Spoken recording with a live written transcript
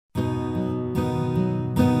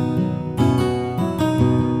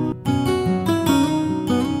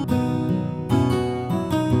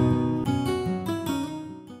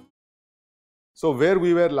So where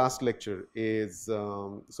we were last lecture is,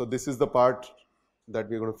 so this is the part that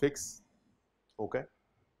we're going to fix, okay.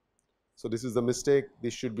 So this is the mistake,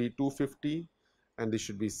 this should be 250 and this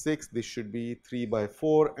should be 6, this should be 3 by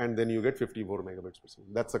 4 and then you get 54 megabits per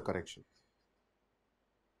second. That's a correction,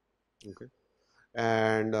 okay.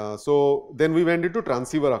 And so then we went into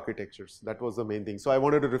transceiver architectures. That was the main thing. So I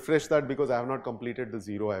wanted to refresh that because I have not completed the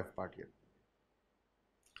 0IF part yet.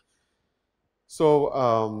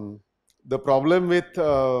 So the problem with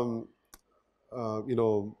you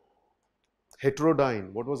know,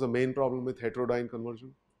 heterodyne, what was the main problem with heterodyne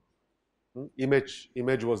conversion? Image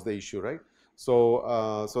was the issue, right?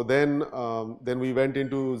 So so then we went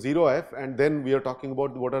into 0IF and then we are talking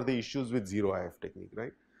about what are the issues with 0IF technique,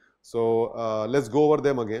 right? So let's go over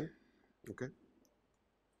them again, okay.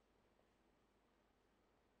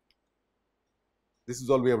 This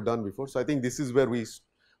is all we have done before. So I think this is where we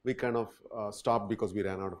kind of stopped because we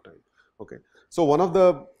ran out of time, okay. So one of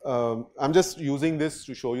the, I'm just using this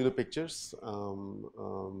to show you the pictures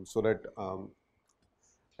so that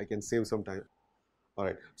I can save some time. All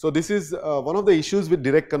right. So this is one of the issues with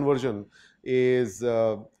direct conversion is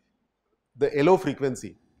the LO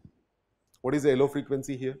frequency. What is the LO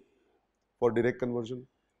frequency here for direct conversion?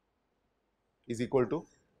 Is equal to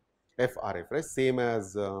FRF, right? Same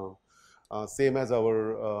as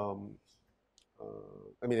our,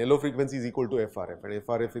 I mean, LO frequency is equal to FRF, and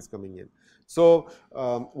FRF is coming in. So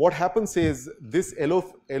what happens is this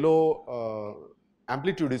LO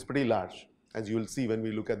amplitude is pretty large, as you will see when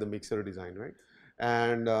we look at the mixer design, right?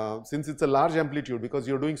 And since it's a large amplitude, because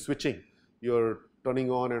you're doing switching, you're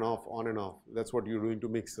turning on and off, that's what you're doing to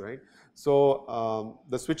mix, right? So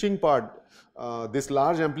the switching part, this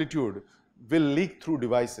large amplitude will leak through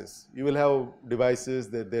devices. You will have devices,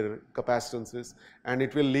 their capacitances, and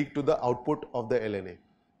it will leak to the output of the LNA,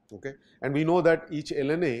 okay? And we know that each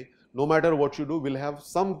LNA, no matter what you do, will have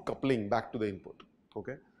some coupling back to the input,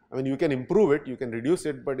 okay? I mean, you can improve it, you can reduce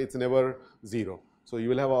it, but it's never zero. So you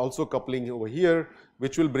will have also coupling over here,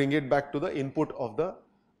 which will bring it back to the input of the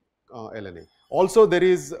LNA. Also, there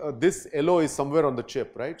is this LO is somewhere on the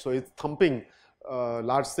chip, right? So it's thumping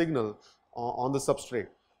large signal on the substrate,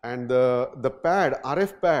 and the pad,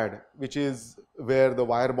 RF pad, which is where the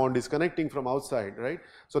wire bond is connecting from outside, right?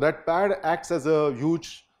 So that pad acts as a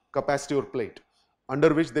huge capacitor plate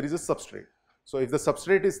under which there is a substrate. So if the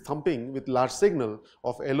substrate is thumping with large signal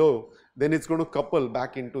of LO, then it's going to couple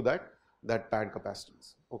back into that pad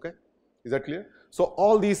capacitance, okay? Is that clear? So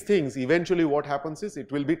all these things, eventually what happens is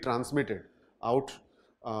it will be transmitted out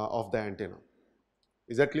of the antenna.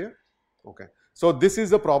 Is that clear? Okay. So this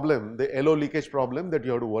is the problem, the LO leakage problem that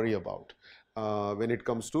you have to worry about when it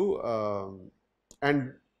comes to,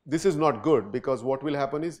 and this is not good, because what will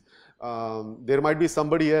happen is there might be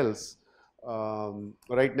somebody else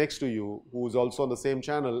right next to you who is also on the same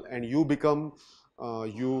channel, and you become,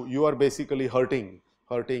 you are basically hurting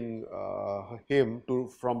him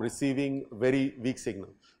from receiving very weak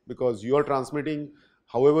signal, because you are transmitting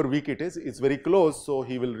however weak it is, it's very close, so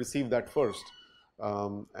he will receive that first,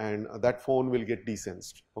 and that phone will get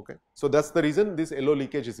desensed, okay. So that's the reason this LO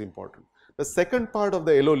leakage is important. The second part of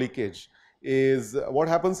the LO leakage is, what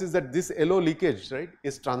happens is that this LO leakage, right,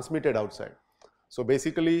 is transmitted outside. So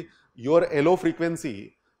basically your LO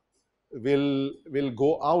frequency will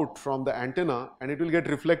go out from the antenna and it will get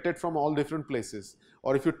reflected from all different places,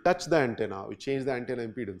 or if you touch the antenna, you change the antenna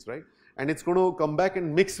impedance, right, and it's going to come back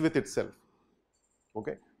and mix with itself,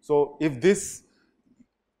 okay. So if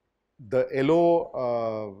the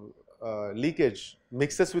LO leakage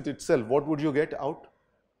mixes with itself, what would you get out?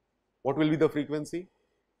 What will be the frequency?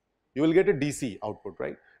 You will get a DC output,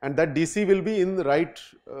 right, and that DC will be in the right,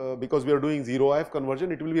 because we are doing 0IF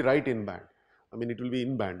conversion, it will be right in band. I mean, it will be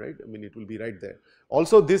in band, right? I mean, it will be right there.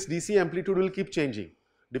 Also, this DC amplitude will keep changing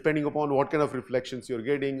depending upon what kind of reflections you're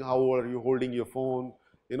getting, how are you holding your phone,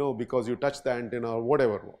 you know, because you touch the antenna or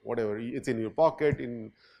whatever, it's in your pocket,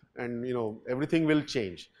 and you know, everything will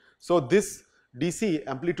change. So this DC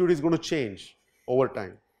amplitude is going to change over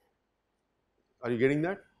time. Are you getting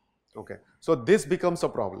that? Okay. So this becomes a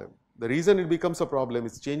problem. The reason it becomes a problem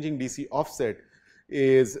is changing DC offset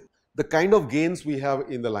is the kind of gains we have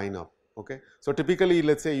in the lineup. Okay. So typically,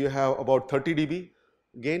 let's say you have about 30 dB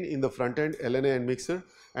gain in the front end, LNA and mixer,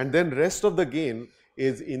 and then rest of the gain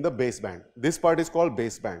is in the baseband. This part is called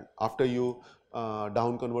baseband. After you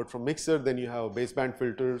down convert from mixer, then you have baseband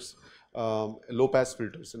filters, low pass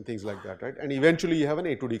filters and things like that, right? And eventually you have an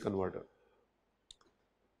A to D converter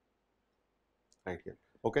right here.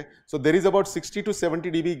 Okay. So there is about 60 to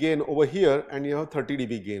 70 dB gain over here, and you have 30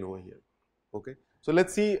 dB gain over here. Okay. So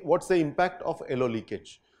let's see what's the impact of LO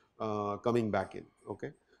leakage coming back in.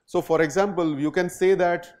 Okay. So for example, you can say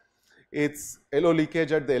that its LO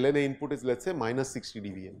leakage at the LNA input is, let's say, minus 60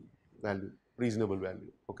 dBm value, reasonable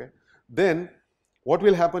value. Okay. Then what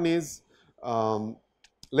will happen is,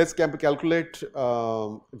 let's calculate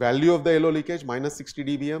value of the LO leakage. Minus 60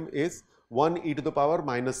 dBm is 1 e to the power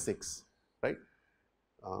minus 6, right?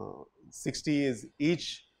 60 is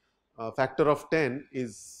each factor of 10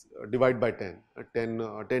 is divided by 10. 10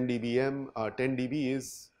 dBm, 10 dB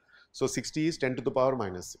is, so 60 is 10 to the power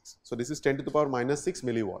minus 6. So this is 10 to the power minus 6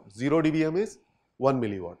 milliwatt. 0 dBm is 1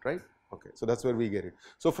 milliwatt, right? Okay, so that's where we get it.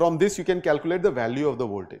 So from this you can calculate the value of the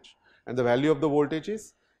voltage, and the value of the voltage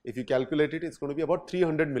is, if you calculate it, it's going to be about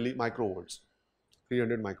 300 microvolts.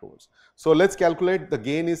 300 microvolts. So let's calculate. The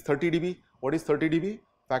gain is 30 dB. What is 30 dB?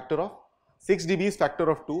 Factor of 6 dB is factor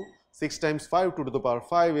of 2. 6 times 5, 2 to the power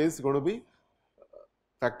 5 is going to be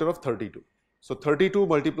factor of 32. So 32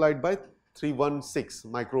 multiplied by 316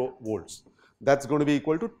 microvolts, that's going to be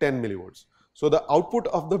equal to 10 millivolts. So the output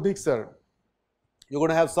of the mixer, you're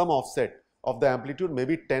going to have some offset of the amplitude,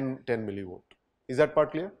 maybe 10 millivolt. Is that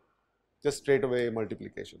part clear? Just straight away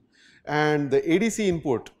multiplication. And the ADC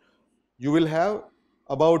input, you will have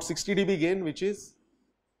about 60 dB gain, which is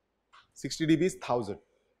 60 dB is 1000.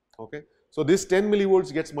 Okay. So this 10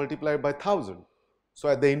 millivolts gets multiplied by 1000. So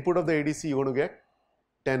at the input of the ADC, you're going to get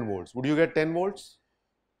 10 volts. Would you get 10 volts?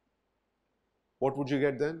 What would you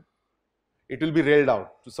get then? It will be railed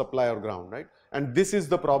out to supply or ground, right? And this is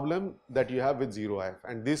the problem that you have with 0IF.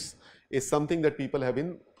 And this is something that people have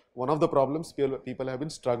been, one of the problems people have been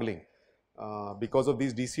struggling because of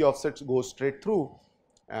these DC offsets go straight through,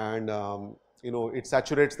 and you know, it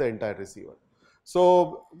saturates the entire receiver.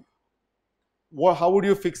 So how would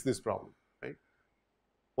you fix this problem, right?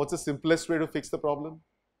 What's the simplest way to fix the problem?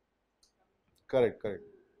 Correct.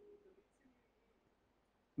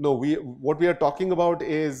 No, what we are talking about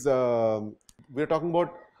is, we are talking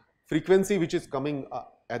about frequency which is coming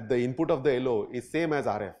at the input of the LO is same as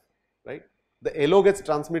RF, right? The LO gets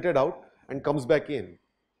transmitted out and comes back in.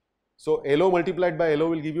 So LO multiplied by LO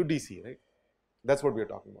will give you DC, right? That's what we are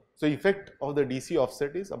talking about. So effect of the DC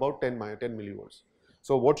offset is about 10 millivolts.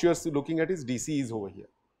 So what you are looking at is DC is over here.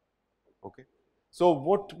 Okay. So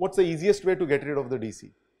what's the easiest way to get rid of the DC?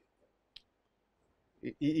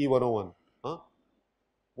 EE101. Huh?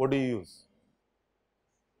 What do you use?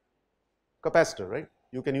 Capacitor, right?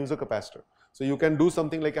 You can use a capacitor. So you can do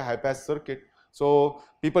something like a high pass circuit. So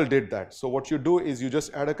people did that. So what you do is you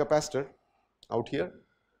just add a capacitor out here.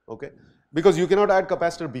 Okay. Because you cannot add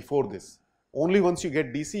capacitor before this. Only once you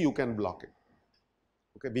get DC you can block it.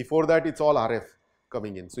 Okay. Before that it's all RF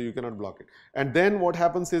coming in, so you cannot block it. And then what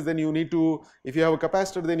happens is, then you need to, if you have a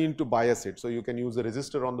capacitor, then you need to bias it. So you can use a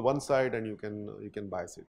resistor on the one side and you can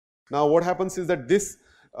bias it. Now what happens is that this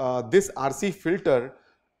RC filter,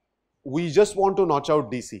 we just want to notch out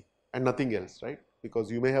DC and nothing else, right? Because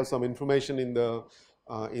you may have some information in the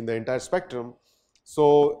entire spectrum.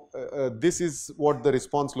 So this is what the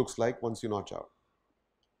response looks like once you notch out.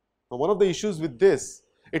 Now one of the issues with this,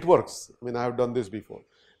 it works. I mean, I have done this before.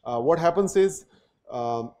 What happens is,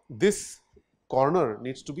 this corner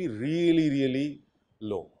needs to be really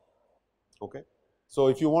low. Okay. So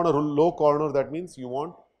if you want a low corner, that means you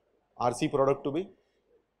want RC product to be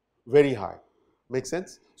very high. Make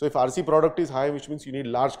sense? So if RC product is high, which means you need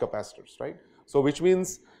large capacitors, right? So which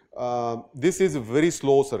means this is a very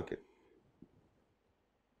slow circuit.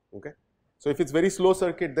 Okay. So if it's very slow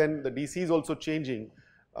circuit, then the DC is also changing.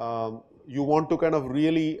 You want to kind of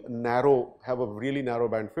really have a really narrow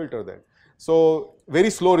band filter then. So very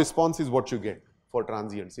slow response is what you get for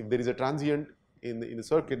transients. If there is a transient in the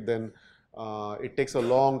circuit, then it takes a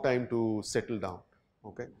long time to settle down.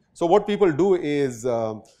 Okay. So what people do is,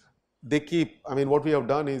 they keep, I mean, what we have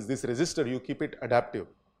done is this resistor, you keep it adaptive.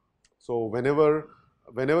 So whenever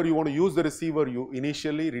you want to use the receiver, you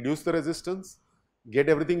initially reduce the resistance, get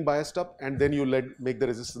everything biased up, and then you make the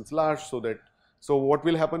resistance large, so what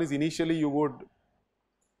will happen is, initially you would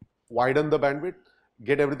widen the bandwidth,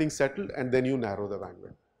 get everything settled, and then you narrow the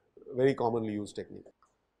bandwidth. Very commonly used technique.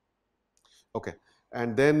 Okay.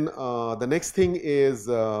 And then the next thing is,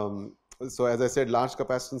 so as I said, large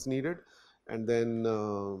capacitance needed. And then,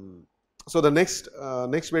 so the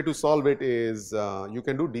next way to solve it is, you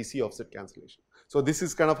can do DC offset cancellation. So this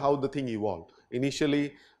is kind of how the thing evolved.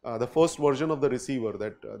 Initially, the first version of the receiver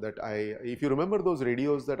if you remember those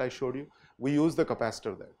radios that I showed you, we used the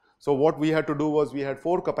capacitor there. So what we had to do was, we had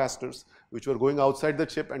 4 capacitors which were going outside the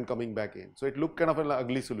chip and coming back in. So it looked kind of an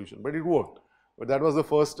ugly solution, but it worked. But that was the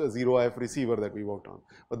first 0IF receiver that we worked on.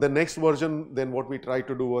 But the next version, then what we tried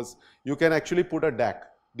to do was, you can actually put a DAC,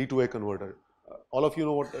 D to A converter, All of you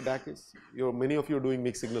know what a DAC is? Many of you are doing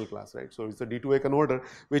mixed signal class, right? So it's a D to A converter,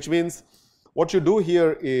 which means what you do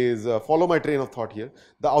here is follow my train of thought here.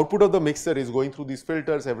 The output of the mixer is going through these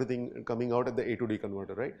filters, everything coming out at the A to D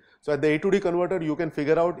converter, right? So at the A to D converter, you can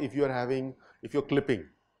figure out if you're clipping.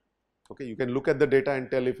 Okay, you can look at the data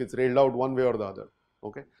and tell if it's railed out one way or the other.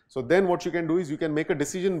 Okay, so then what you can do is you can make a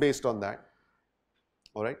decision based on that.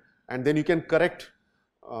 All right, and then you can correct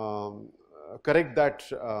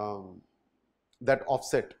that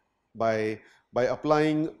offset by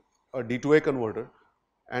applying a D to A converter.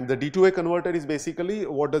 And the D to A converter is basically,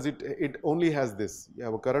 what does it only has this. You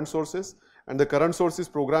have a current sources, and the current source is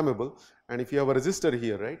programmable, and if you have a resistor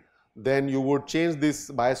here, right, then you would change this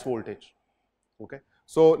bias voltage. Okay,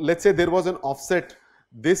 so let's say there was an offset,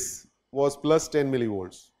 this was plus 10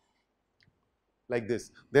 millivolts, like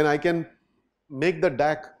this, then I can make the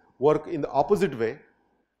DAC work in the opposite way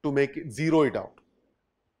to make it zero it out.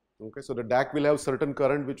 Okay, so the DAC will have certain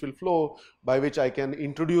current which will flow, by which I can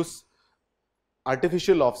introduce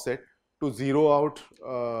artificial offset to zero out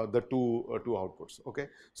the two outputs. Okay,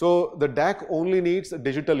 so the DAC only needs a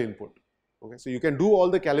digital input. Okay, so you can do all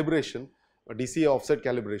the calibration, DC offset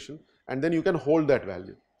calibration, and then you can hold that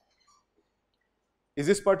value. Is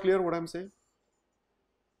this part clear what I'm saying?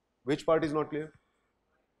 Which part is not clear?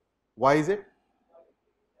 Why is it?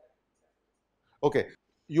 Okay,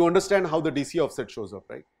 you understand how the DC offset shows up,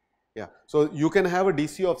 right? Yeah, so you can have a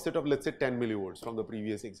DC offset of, let's say, 10 millivolts from the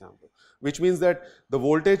previous example, which means that the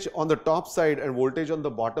voltage on the top side and voltage on the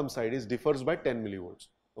bottom side differs by 10 millivolts.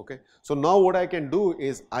 Okay, so now what I can do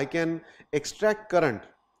is I can extract current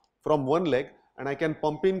from one leg and I can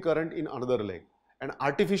pump in current in another leg and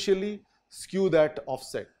artificially skew that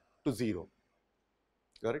offset to zero.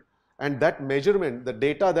 Correct? And that measurement, the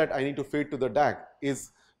data that I need to feed to the DAC,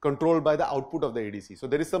 is controlled by the output of the ADC. So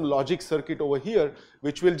there is some logic circuit over here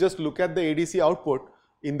which will just look at the ADC output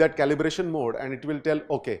in that calibration mode, and it will tell,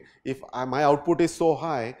 okay, if my output is so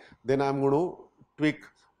high, then I'm going to tweak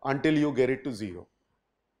until you get it to zero.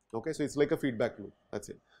 Okay, so it's like a feedback loop. That's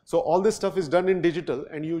it. So all this stuff is done in digital,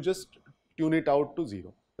 and you just tune it out to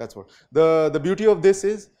zero. That's what. The beauty of this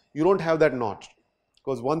is you don't have that notch,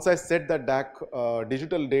 because once I set that DAC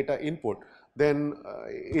digital data input, then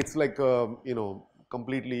it's like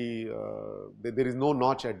completely there is no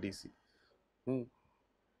notch at DC.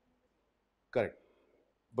 Correct.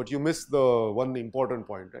 But you miss the one important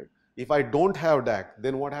point, right? If I don't have DAC,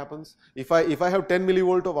 then what happens? If I have 10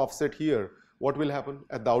 millivolt of offset here, what will happen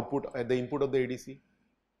at the output, at the input of the ADC?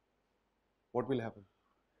 What will happen?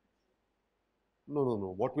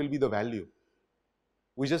 No. What will be the value?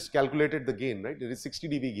 We just calculated the gain, right? There is 60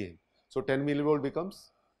 dB gain. So 10 millivolt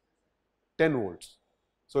becomes 10 volts.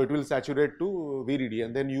 So it will saturate to VDD,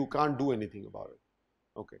 and then you can't do anything about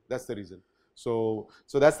it. Okay, that's the reason. So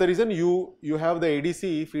that's the reason you have the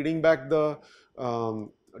ADC feeding back the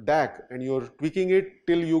DAC, and you're tweaking it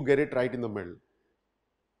till you get it right in the middle.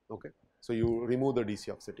 Okay, so you remove the DC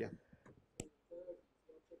offset. Yeah.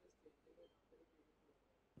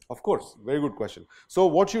 Of course, very good question. So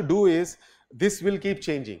what you do is, this will keep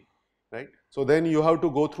changing, right? So then you have to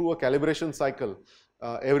go through a calibration cycle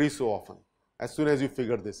every so often, as soon as you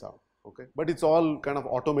figure this out. Okay, but it's all kind of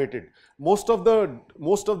automated. Most of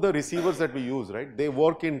the receivers that we use, right, they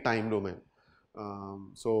work in time domain.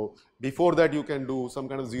 So before that, you can do some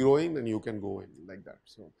kind of zeroing, and you can go in like that.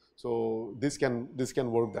 So this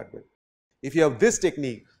can work that way. If you have this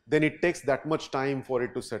technique, then it takes that much time for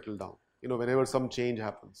it to settle down, whenever some change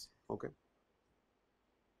happens. Okay.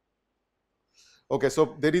 Okay,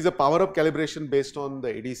 so there is a power up calibration based on the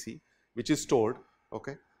ADC, which is stored.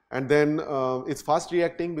 Okay, and then it's fast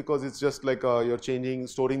reacting, because it's just like you're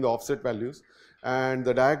storing the offset values. And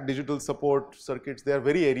the DAC digital support circuits, they are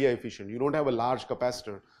very area efficient. You don't have a large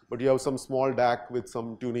capacitor, but you have some small DAC with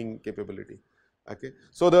some tuning capability. Okay,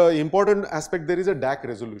 so the important aspect there is a DAC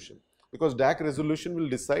resolution, because DAC resolution will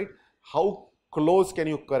decide how close can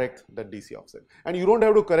you correct that DC offset. And you don't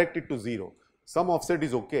have to correct it to zero. Some offset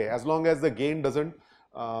is okay, as long as the gain doesn't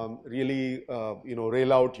really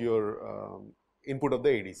rail out your input of the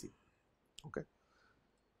ADC. Okay,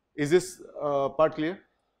 is this part clear,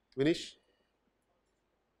 Vinish?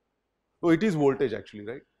 No, it is voltage actually,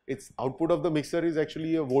 right? Its output of the mixer is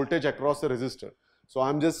actually a voltage across the resistor. So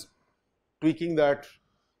I'm just tweaking that.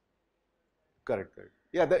 Correct.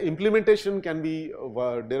 Yeah, the implementation can be,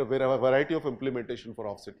 there are a variety of implementation for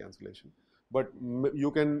offset cancellation, but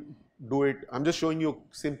you can do it. I'm just showing you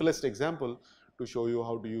simplest example to show you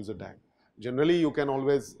how to use a DAC. Generally, you can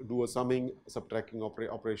always do a summing, subtracting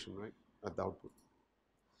operation, right, at the output.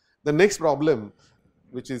 The next problem,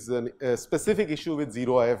 which is a specific issue with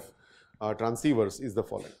 0IF transceivers, is the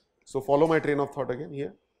following. So follow my train of thought again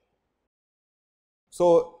here.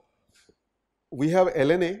 So we have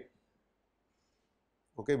LNA,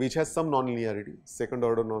 okay, which has some nonlinearity, second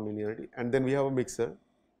order nonlinearity, and then we have a mixer,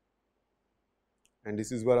 and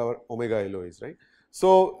this is where our omega LO is, right?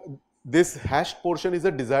 So this hashed portion is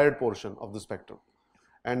a desired portion of the spectrum,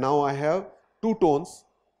 and now I have two tones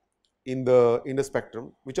in the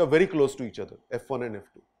spectrum which are very close to each other, F1 and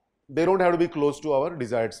F2. They don't have to be close to our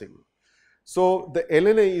desired signal. So the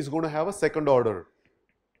LNA is going to have a second order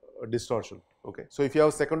distortion. Okay, so if you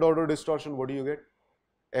have second order distortion, what do you get?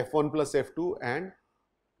 F1 plus F2 and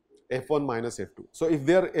F1 minus F2. So if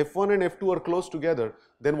their F1 and F2 are close together,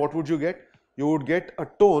 then what would you get? You would get a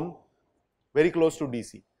tone very close to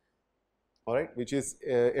DC, all right, which is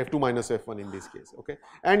F2 minus F1 in this case, okay.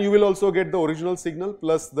 And you will also get the original signal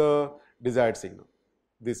plus the desired signal,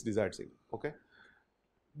 this desired signal, okay,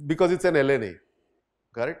 because it's an LNA,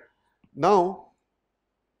 correct. Now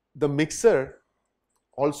the mixer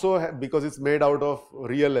also, because it's made out of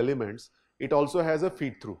real elements, it also has a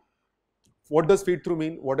feed through. What does feed through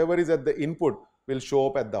mean? Whatever is at the input will show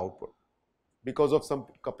up at the output because of some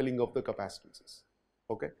coupling of the capacitances,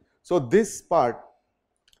 okay. So this part,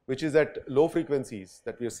 which is at low frequencies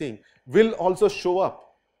that we are seeing, will also show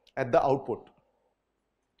up at the output,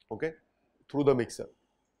 okay, through the mixer,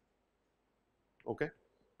 okay,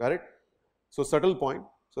 got it? So subtle point,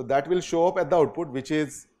 so that will show up at the output, which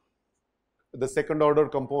is the second order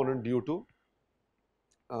component due to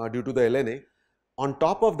the LNA. On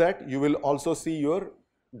top of that, you will also see your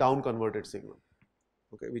down converted signal,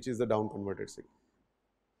 okay, which is the down converted signal.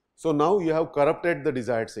 So now you have corrupted the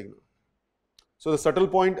desired signal. So the subtle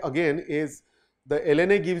point again is the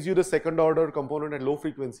LNA gives you the second order component at low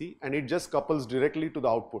frequency, and it just couples directly to the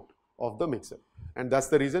output of the mixer, and that's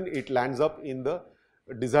the reason it lands up in the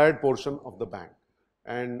desired portion of the band.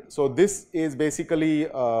 And so this is basically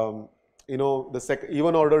you know, the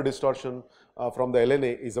even order distortion from the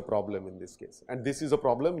LNA is a problem in this case, and this is a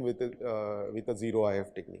problem with a zero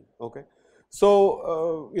IF technique, okay.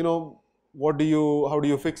 So you know, how do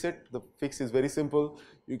you fix it? The fix is very simple.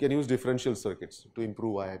 You can use differential circuits to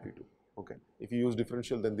improve IIP2, okay. If you use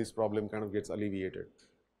differential, then this problem kind of gets alleviated,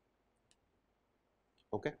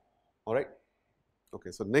 okay, all right.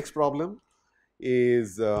 Okay, so next problem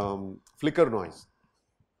is flicker noise.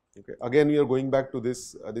 Okay, again we are going back to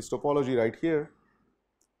this this topology right here.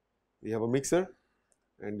 We have a mixer,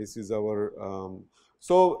 and this is our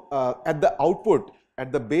at the output,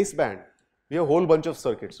 at the baseband, we have a whole bunch of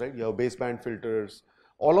circuits, right? You have baseband filters.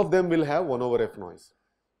 All of them will have 1 over F noise,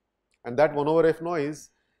 and that 1 over F noise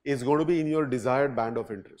is going to be in your desired band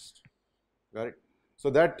of interest, right? So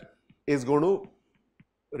that is going to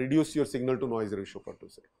reduce your signal to noise ratio, per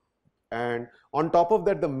se. And on top of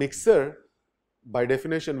that, the mixer, by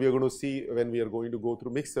definition, we are going to see when we are going to go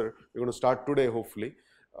through mixer, we are going to start today hopefully.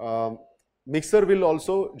 Mixer will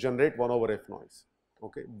also generate 1 over F noise,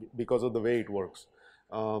 okay, because of the way it works.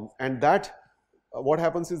 And that, what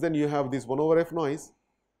happens is then you have this 1 over F noise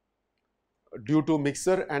due to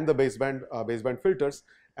mixer and the baseband filters,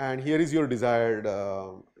 and here is your desired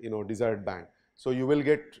you know, desired band. So you will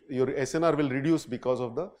get your SNR will reduce because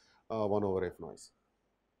of the 1 over F noise,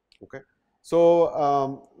 okay.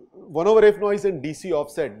 So 1 over F noise and DC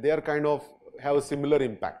offset, they are kind of have a similar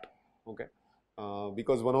impact, okay,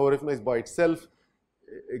 because 1 over F noise by itself,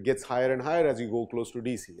 it gets higher and higher as you go close to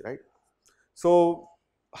DC, right? So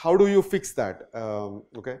how do you fix that?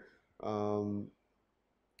 Okay,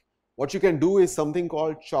 what you can do is something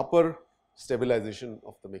called chopper stabilization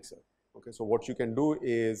of the mixer. Okay, so what you can do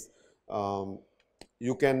is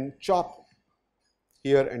you can chop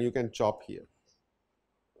here and you can chop here.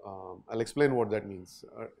 I'll explain what that means.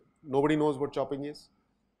 Nobody knows what chopping is?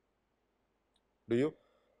 Do you?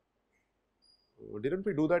 Didn't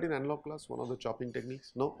we do that in analog class, one of the chopping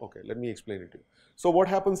techniques? No? Okay, let me explain it to you. So what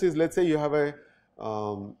happens is, let's say you have a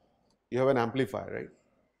you have an amplifier,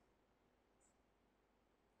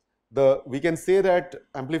 right? We can say that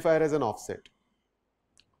amplifier has an offset,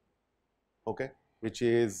 okay, which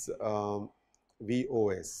is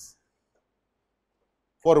VOS.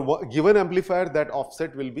 For a given amplifier, that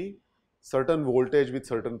offset will be certain voltage with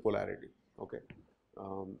certain polarity, okay,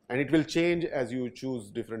 and it will change as you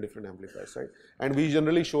choose different amplifiers, right? And we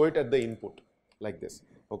generally show it at the input like this,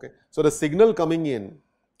 okay. So the signal coming in,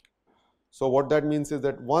 so what that means is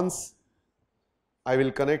that once I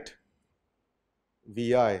will connect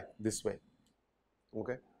Vi this way,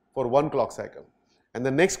 okay, for one clock cycle, and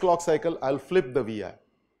the next clock cycle I'll flip the Vi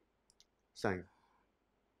sign,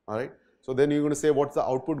 all right. So then you're going to say, what's the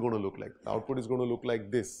output going to look like? The output is going to look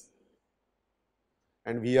like this,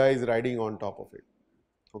 and Vi is riding on top of it,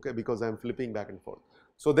 okay, because I'm flipping back and forth.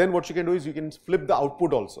 So then what you can do is you can flip the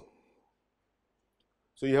output also.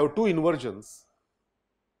 So you have two inversions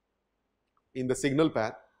in the signal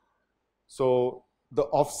path. So the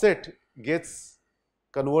offset gets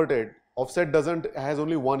converted. Offset has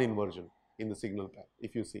only one inversion in the signal path,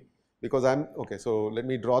 if you see. Because okay, so let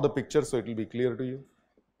me draw the picture so it will be clear to you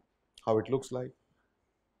how it looks like.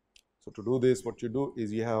 So to do this, what you do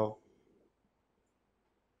is you have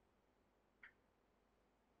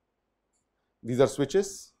these are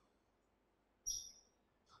switches.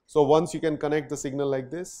 So once you can connect the signal like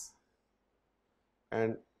this,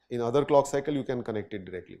 and in other clock cycle you can connect it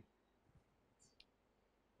directly.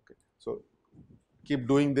 Okay. So keep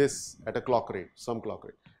doing this at a clock rate, some clock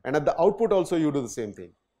rate, and at the output also you do the same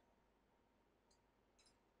thing.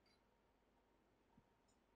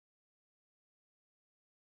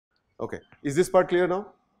 Okay, is this part clear now?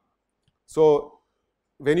 So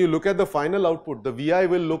when you look at the final output, the Vi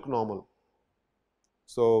will look normal.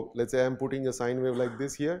 So let's say I'm putting a sine wave like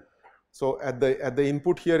this here. So at the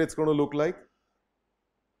input here, it's going to look like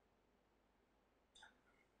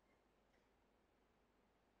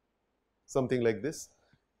something like this,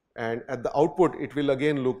 and at the output, it will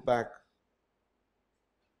again look back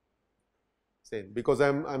same, because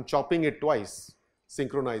I'm chopping it twice,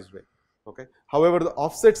 synchronized way. Okay. However, the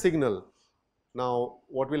offset signal, now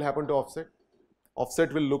what will happen to offset?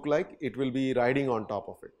 Offset will look like it will be riding on top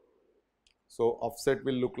of it. So offset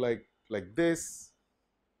will look like this,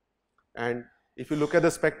 and if you look at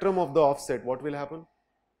the spectrum of the offset, what will happen?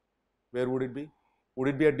 Where would it be? Would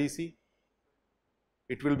it be at DC?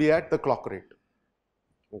 It will be at the clock rate.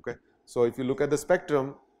 Okay. So if you look at the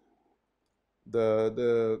spectrum,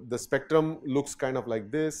 the spectrum looks kind of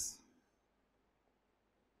like this.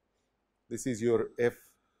 This is your F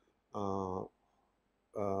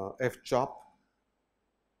chop,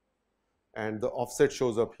 and the offset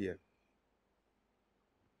shows up here.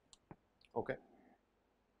 Okay.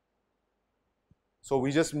 So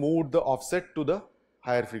we just moved the offset to the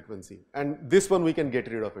higher frequency, and this one we can get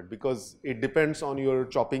rid of it because it depends on your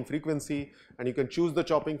chopping frequency, and you can choose the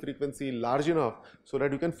chopping frequency large enough so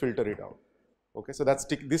that you can filter it out. Okay, so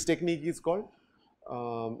this technique is called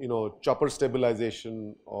chopper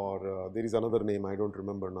stabilization, or there is another name I don't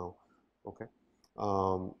remember now. Okay,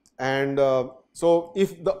 so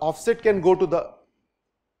if the offset can go to the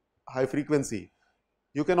high frequency,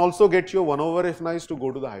 you can also get your 1/f noise to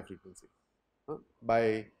go to the high frequency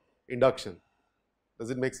by induction. Does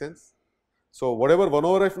it make sense? So whatever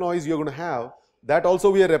 1/f noise you're going to have, that also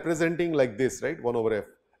we are representing like this, right? 1/f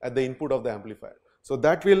at the input of the amplifier. So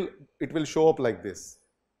it will show up like this.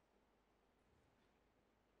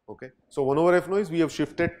 Okay. So 1/f noise we have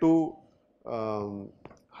shifted to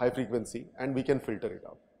high frequency, and we can filter it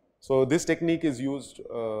out. So this technique is used,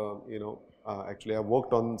 actually I've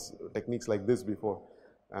worked on techniques like this before,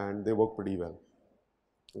 and they work pretty well.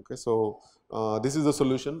 Okay, so this is the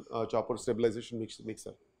solution, chopper stabilization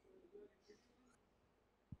mixer.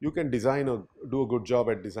 You can do a good job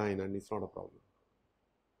at design, and it's not a problem.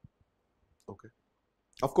 Okay.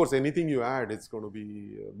 Of course, anything you add, it's going to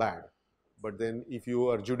be bad. But then if you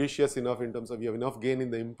are judicious enough in terms of you have enough gain in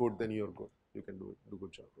the input, then you're good. You can do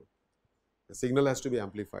good job. The signal has to be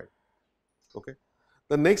amplified. Okay.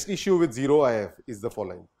 The next issue with 0IF is the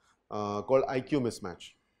following, called IQ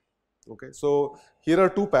mismatch. Okay. So here are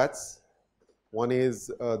two paths. One is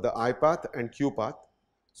the I path and Q path.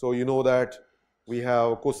 So you know that we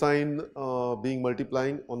have cosine being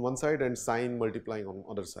multiplying on one side and sine multiplying on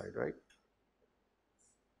other side, right?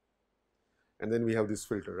 And then we have this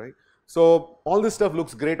filter, right? So all this stuff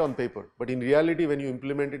looks great on paper, but in reality, when you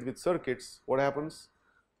implement it with circuits, what happens?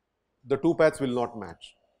 The two paths will not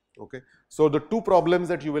match. Okay. So the two problems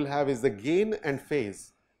that you will have is the gain and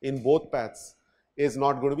phase in both paths is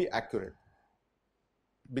not going to be accurate,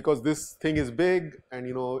 because this thing is big, and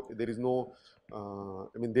there is no,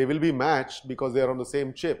 they will be matched because they are on the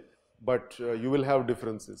same chip, but you will have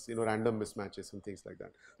differences, random mismatches and things like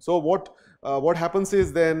that. So what happens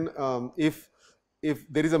is then, if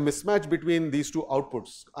there is a mismatch between these two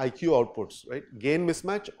outputs, IQ outputs, right, gain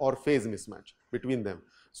mismatch or phase mismatch between them.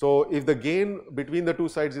 So if the gain between the two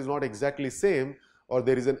sides is not exactly same, or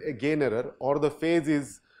there is a gain error, or the phase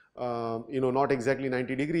is not exactly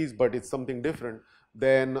 90 degrees, but it's something different,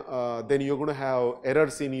 then you're going to have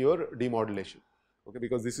errors in your demodulation. Okay,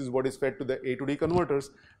 because this is what is fed to the A to D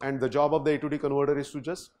converters, and the job of the A to D converter is to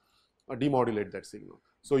just demodulate that signal.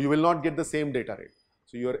 So you will not get the same data rate.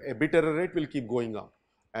 So your bit error rate will keep going up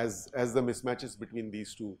as the mismatches between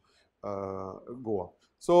these two go up.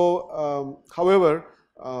 So however,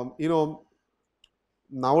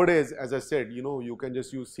 nowadays, as I said, you can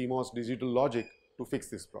just use CMOS digital logic to fix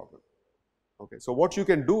this problem. Okay, so what you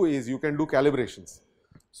can do is you can do calibrations.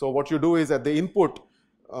 So what you do is at the input,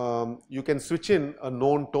 you can switch in a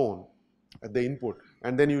known tone at the input,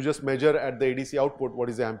 and then you just measure at the ADC output what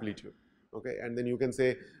is the amplitude. Okay, and then you can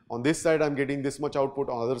say on this side I'm getting this much output,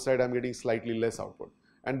 on the other side I'm getting slightly less output,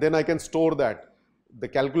 and then I can store that. The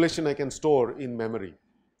calculation I can store in memory.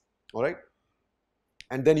 All right,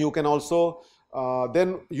 and then you can also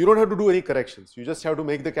then you don't have to do any corrections. You just have to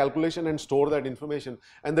make the calculation and store that information,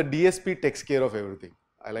 and the DSP takes care of everything.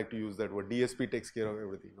 I like to use that word. DSP takes care of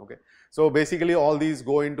everything. Okay, so basically all these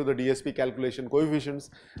go into the DSP calculation coefficients,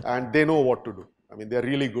 and they know what to do. I mean, they're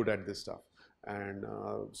really good at this stuff, and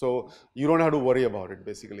so you don't have to worry about it.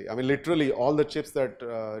 Basically, I mean, literally all the chips that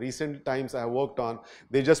recent times I have worked on,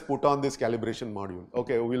 they just put on this calibration module.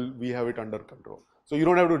 Okay, we have it under control. So you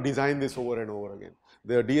don't have to design this over and over again.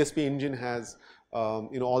 The DSP engine has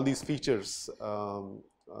all these features.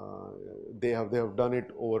 They have done it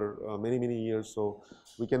over many years, so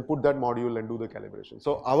we can put that module and do the calibration.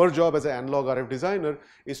 So our job as an analog RF designer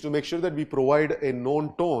is to make sure that we provide a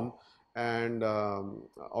known tone and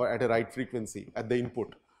or at a right frequency at the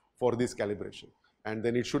input for this calibration, and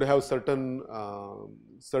then it should have certain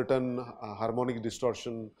harmonic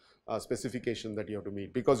distortion specification that you have to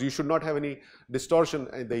meet, because you should not have any distortion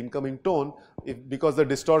in the incoming tone, because the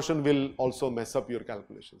distortion will also mess up your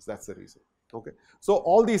calculations. That's the reason. Okay, so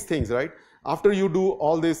all these things, right? After you do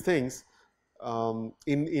all these things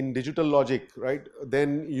in digital logic, right,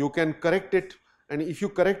 then you can correct it, and if you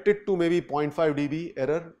correct it to maybe 0.5 dB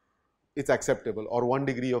error, it's acceptable, or 1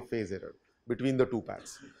 degree of phase error between the two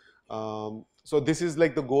paths. So this is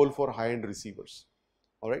like the goal for high-end receivers.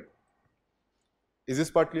 All right, is this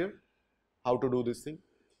part clear? How to do this thing?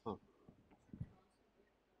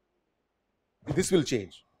 This will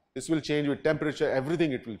change. This will change with temperature,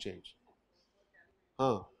 everything it will change.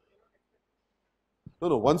 No,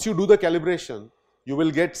 once you do the calibration, you will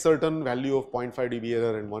get certain value of 0.5 dB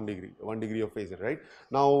error and 1 degree of phase error, right?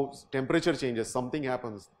 Now temperature changes, something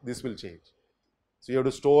happens, this will change. So you have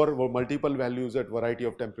to store multiple values at variety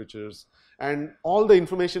of temperatures, and all the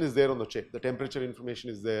information is there on the chip. The temperature information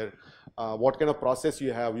is there, what kind of process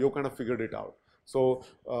you have, you kind of figured it out. So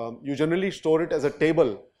you generally store it as a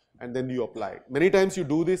table, and then you apply it. Many times you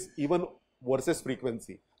do this even versus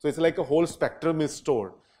frequency. So it's like a whole spectrum is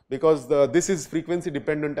stored, because this is frequency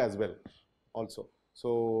dependent as well also.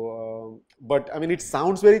 So but I mean, it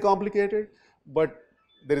sounds very complicated, but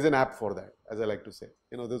there is an app for that, as I like to say.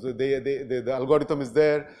 The algorithm is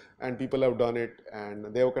there, and people have done it,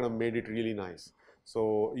 and they have kind of made it really nice.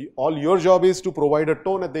 So all your job is to provide a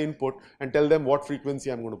tone at the input and tell them what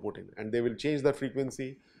frequency I'm going to put in, and they will change that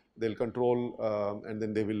frequency, they'll control, and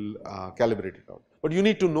then they will calibrate it out. But you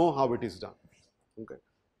need to know how it is done. Okay,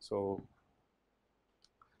 so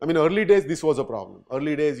I mean, early days this was a problem.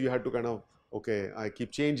 Early days you had to kind of, okay, I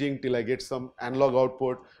keep changing till I get some analog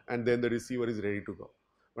output, and then the receiver is ready to go.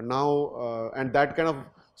 But now, and that kind of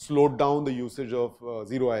slowed down the usage of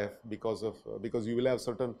 0IF, because you will have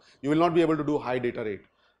you will not be able to do high data rate,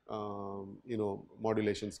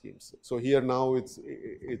 modulation schemes. So here now it's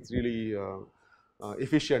really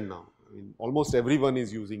efficient now. I mean, almost everyone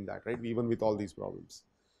is using that, right? Even with all these problems.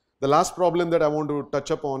 The last problem that I want to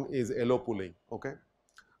touch upon is LO pooling. Okay.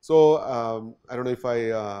 So I don't know if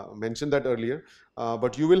I mentioned that earlier,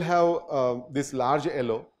 but you will have this large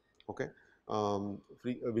LO, okay,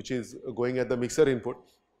 which is going at the mixer input,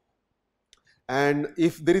 and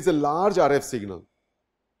if there is a large RF signal,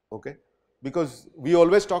 okay, because we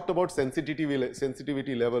always talked about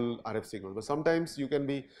sensitivity level RF signal, but sometimes you can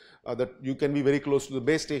be very close to the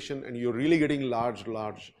base station and you're really getting large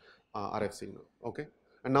RF signal, okay.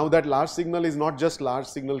 And now that large signal is not just large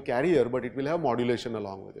signal carrier, but it will have modulation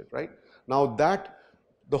along with it, right? Now that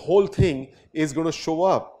the whole thing is going to show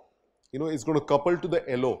up, it's going to couple to the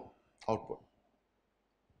LO output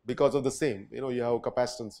because of the same, you have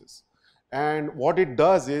capacitances. And what it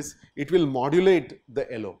does is it will modulate the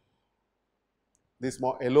LO. This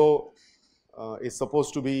LO is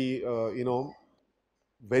supposed to be,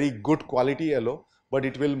 very good quality LO, but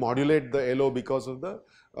it will modulate the LO because of the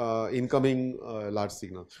incoming large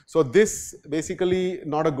signal. So this basically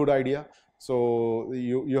not a good idea. So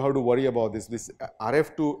you have to worry about this. This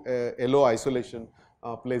RF to LO isolation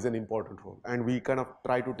plays an important role, and we kind of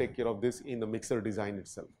try to take care of this in the mixer design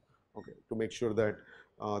itself, okay, to make sure that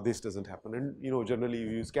this doesn't happen. And generally you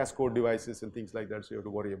use cascode devices and things like that, so you have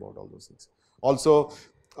to worry about all those things. Also,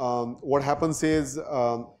 what happens is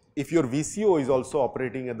if your VCO is also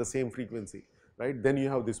operating at the same frequency, right, then you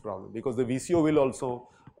have this problem, because the VCO will also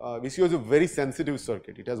VCO is a very sensitive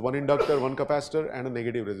circuit. It has one inductor, one capacitor, and a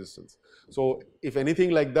negative resistance. So if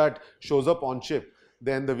anything like that shows up on chip,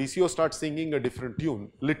 then the VCO starts singing a different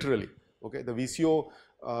tune, literally. Okay, the VCO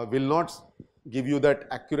will not give you that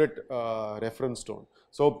accurate reference tone.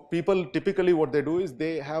 So people typically what they do is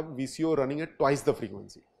they have VCO running at twice the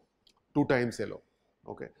frequency, 2 times LO.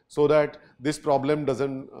 Okay, so that this problem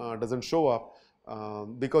doesn't show up,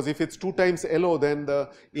 because if it's 2 times LO, then the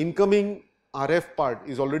incoming RF part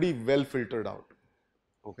is already well filtered out.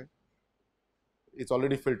 Okay, it's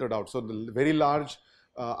already filtered out. So the very large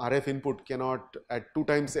RF input cannot at 2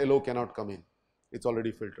 times LO cannot come in. It's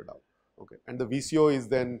already filtered out. Okay, and the VCO is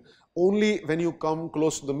then only when you come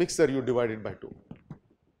close to the mixer you divide it by 2.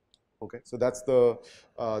 Okay, so that's the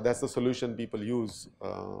solution people use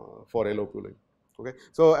for LO cooling. Okay,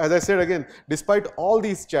 so as I said again, despite all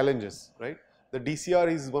these challenges, right, the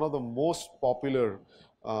DCR is one of the most popular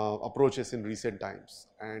approaches in recent times,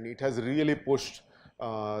 and it has really pushed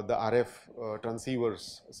the RF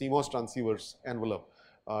transceivers, CMOS transceivers envelope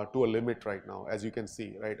to a limit right now, as you can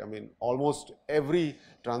see, right. I mean, almost every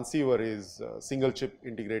transceiver is single chip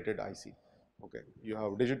integrated IC. Okay, you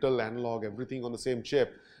have digital, analog, everything on the same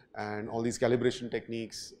chip, and all these calibration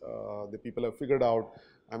techniques the people have figured out.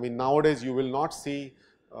 I mean, nowadays you will not see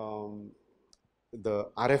the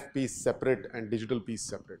RF piece separate and digital piece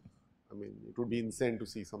separate. I mean, it would be insane to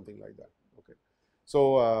see something like that. Okay,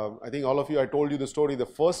 so I think all of you, I told you the story.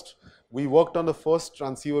 We worked on the first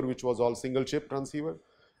transceiver, which was all single chip transceiver,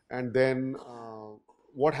 and then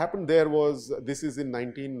what happened there was, this is in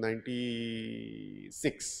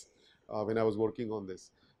 1996 when I was working on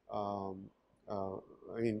this. I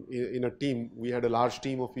mean, in a team, we had a large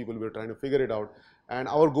team of people. We were trying to figure it out, and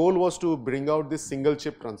our goal was to bring out this single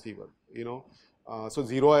chip transceiver. You know, so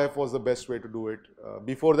 0IF was the best way to do it.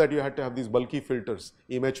 Before that, you had to have these bulky filters,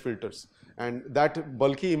 image filters, and that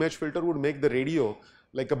bulky image filter would make the radio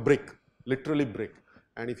like a brick, literally brick.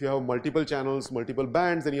 And if you have multiple channels, multiple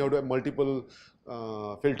bands, then you have to have multiple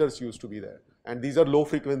filters used to be there. And these are low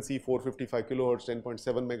frequency, 455 kilohertz,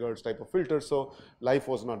 10.7 megahertz type of filters, so life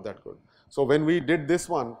was not that good. So when we did this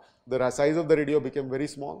one, the size of the radio became very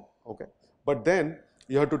small, okay. But then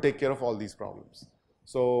you have to take care of all these problems.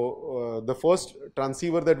 So the first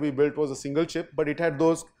transceiver that we built was a single chip, but it had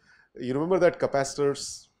those, you remember that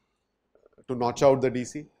capacitors to notch out the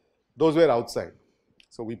DC? Those were outside.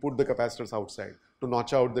 So we put the capacitors outside to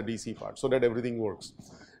notch out the DC part so that everything works.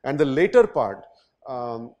 And the later part,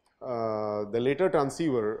 the later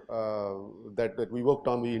transceiver that we worked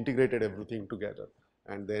on, we integrated everything together.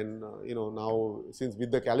 And then, you know, now since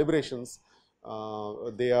with the calibrations,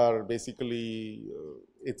 they are basically,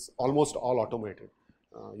 it's almost all automated.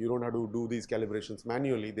 You don't have to do these calibrations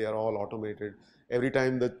manually, they are all automated. Every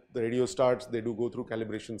time that the radio starts, they do go through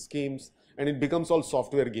calibration schemes, and it becomes all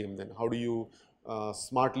software game then. How do you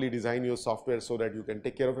smartly design your software so that you can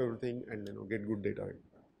take care of everything and, you know, get good data in.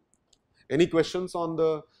 Any questions on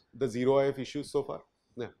the 0IF issues so far?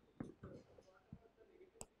 Yeah.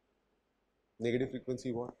 Negative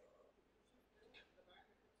frequency what?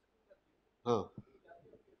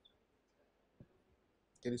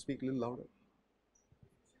 Can you speak a little louder?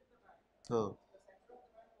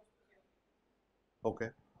 Okay.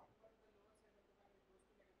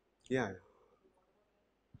 Yeah.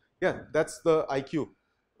 Yeah, that's the IQ.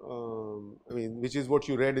 I mean, which is what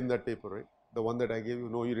you read in that paper, right? The one that I gave you.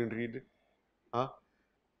 No, you didn't read it? Huh?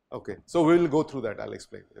 Okay. So we will go through that. I'll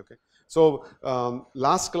explain. Okay. So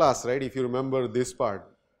last class, right? If you remember this part,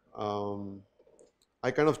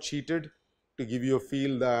 I kind of cheated to give you a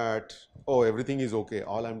feel that, oh, everything is okay.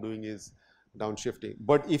 All I'm doing is downshifting.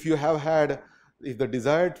 But if you have had, if the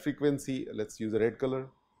desired frequency, let's use a red color,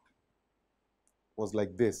 was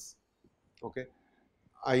like this, okay.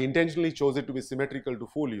 I intentionally chose it to be symmetrical to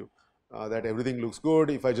fool you, that everything looks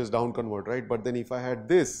good if I just down convert, right? But then if I had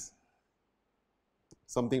this,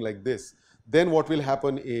 something like this, then what will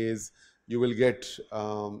happen is you will get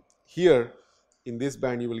here in this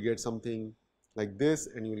band, you will get something like this,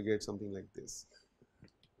 and you will get something like this.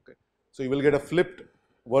 Okay. So you will get a flipped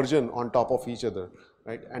version on top of each other,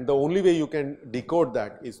 right? And the only way you can decode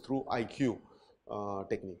that is through IQ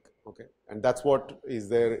technique. Okay, and that's what is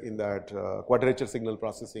there in that quadrature signal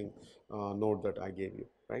processing node that I gave you,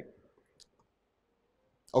 right?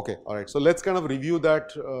 Okay, all right. So let's kind of review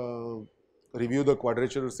that, review the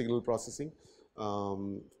quadrature signal processing,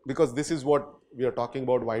 because this is what we are talking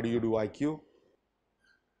about. Why do you do IQ?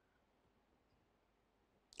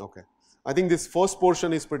 Okay, I think this first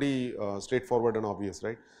portion is pretty straightforward and obvious,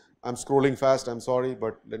 right? I'm scrolling fast, I'm sorry,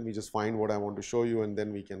 but let me just find what I want to show you and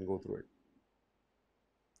then we can go through it.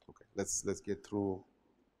 Okay, let's get through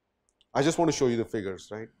I just want to show you the figures,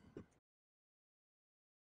 right?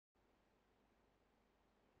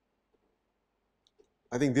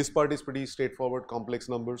 I think this part is pretty straightforward, complex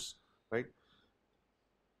numbers, right?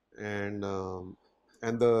 And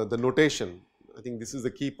the notation, I think this is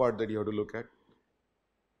the key part that you have to look at.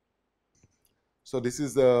 So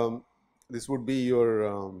this would be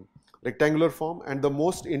your rectangular form, and the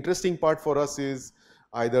most interesting part for us is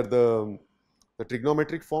either the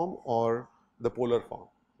trigonometric form or the polar form.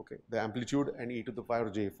 Okay, the amplitude and e to the power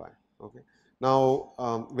j phi. Okay,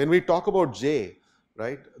 now when we talk about j,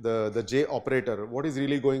 right, the j operator, what is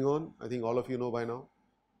really going on? I think all of you know by now.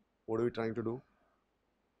 What are we trying to do?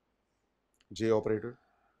 J operator.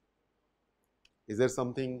 Is there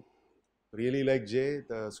something really like j,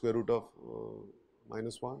 the square root of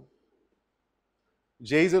minus 1?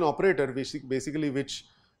 J is an operator basically which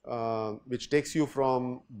takes you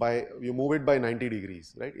from you move it by 90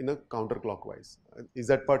 degrees, right, in a counterclockwise. Is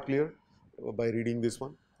that part clear by reading this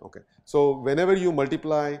one? Okay. So whenever you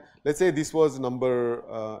multiply, let's say this was number,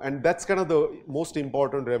 and that's kind of the most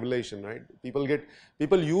important revelation, right?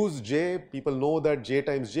 People use j, people know that j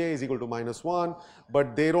times j is equal to minus 1,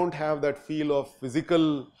 but they don't have that feel of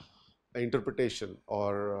physical interpretation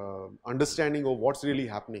or understanding of what's really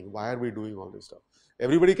happening. Why are we doing all this stuff?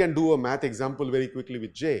 Everybody can do a math example very quickly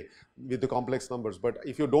with j, with the complex numbers, but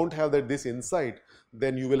if you don't have this insight,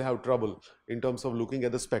 then you will have trouble in terms of looking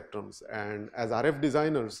at the spectrums. And as RF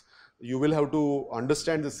designers, you will have to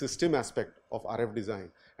understand the system aspect of RF design,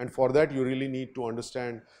 and for that you really need to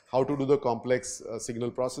understand how to do the complex signal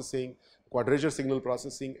processing, quadrature signal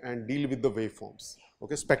processing, and deal with the waveforms,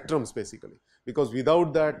 okay, spectrums basically, because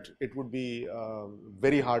without that it would be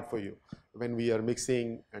very hard for you when we are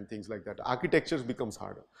mixing and things like that. Architectures becomes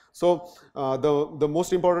harder. So the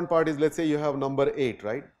most important part is, let's say you have number 8,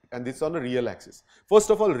 right, and this is on a real axis. First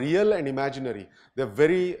of all, real and imaginary, they're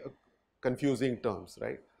very confusing terms,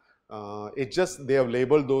 right? It's just they have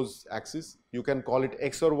labeled those axes. You can call it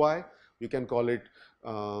x or y, you can call it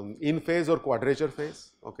in phase or quadrature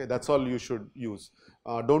phase, okay, that's all you should use.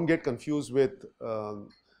 Don't get confused with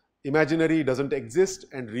imaginary doesn't exist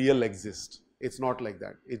and real exists. It's not like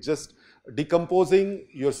that. It's just decomposing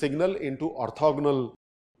your signal into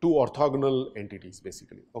two orthogonal entities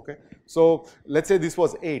basically, okay. So let's say this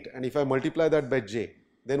was 8, and if I multiply that by j,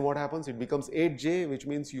 then what happens? It becomes 8j, which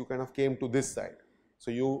means you kind of came to this side.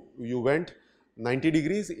 So you went 90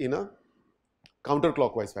 degrees in a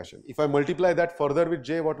counterclockwise fashion. If I multiply that further with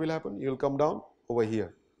j, what will happen? You will come down over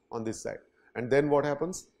here on this side, and then what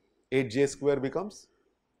happens? 8j square becomes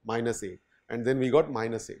minus 8, and then we got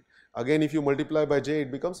minus 8. Again, if you multiply by j,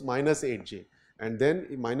 it becomes minus 8j, and then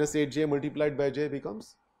minus 8j multiplied by j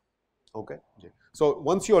becomes, okay, j. So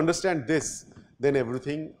once you understand this, then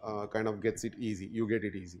everything kind of gets it easy. You get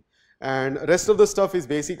it easy, and rest of the stuff is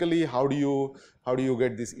basically how do you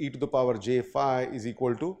get this e to the power j phi is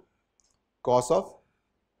equal to cos of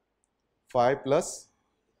phi plus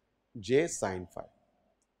j sine phi.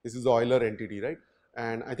 This is the Euler entity, right?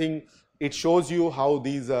 And I think it shows you how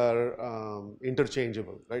these are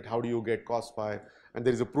interchangeable, right? How do you get cos phi? And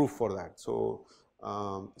there is a proof for that. So,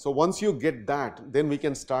 so once you get that, then we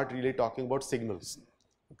can start really talking about signals,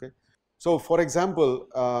 okay? So for example,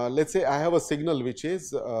 let's say I have a signal which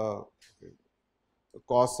is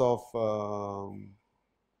cos of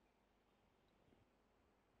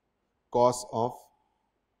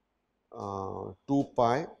 2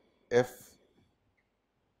 pi f,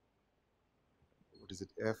 what is it,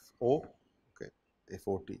 FO, okay,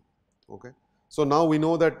 FOT, okay. So now we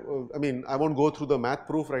know that, I mean, I won't go through the math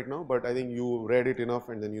proof right now, but I think you read it enough,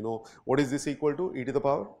 and then you know what is this equal to? E to the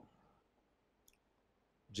power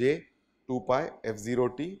j 2 pi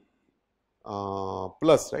f0t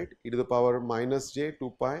plus, right, e to the power minus j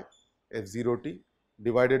 2 pi f0t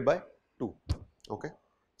divided by 2, okay.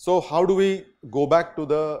 So how do we go back to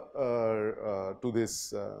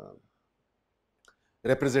this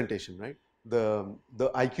representation, right? The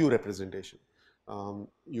IQ representation.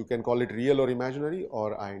 You can call it real or imaginary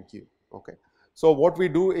or I and Q, okay. So what we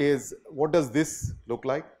do is, what does this look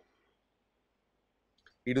like?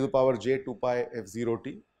 E to the power j 2 pi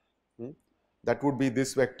f0t, that would be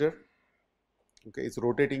this vector, okay, it's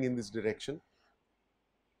rotating in this direction,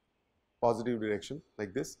 positive direction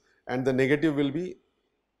like this, and the negative will be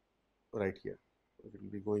right here, it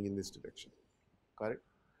will be going in this direction, correct?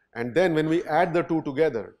 And then when we add the two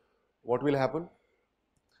together, what will happen?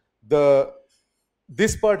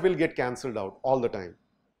 This part will get cancelled out all the time,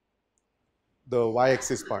 the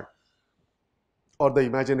y-axis part or the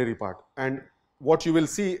imaginary part, and what you will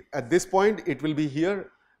see at this point, it will be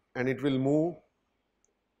here and it will move,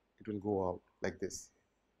 it will go out like this,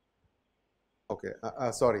 okay,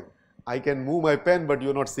 sorry, I can move my pen, but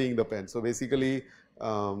you're not seeing the pen. So basically,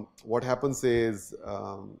 what happens is,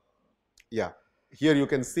 yeah, here you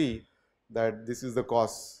can see that this is the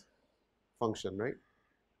cos function, right?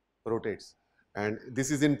 Rotates, and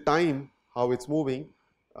this is in time how it's moving.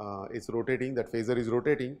 It's rotating. That phasor is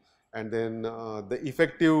rotating, and then the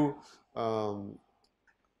effective waveform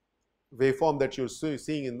that you're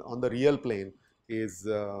seeing on the real plane is,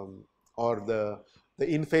 or the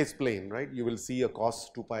in phase plane, right? You will see a cos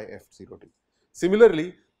 2 pi f0t.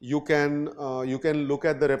 Similarly, you can look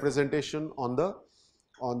at the representation on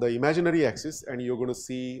the imaginary axis, and you're going to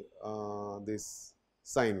see this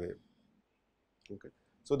sine wave. Okay,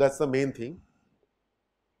 so that's the main thing.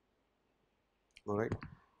 All right.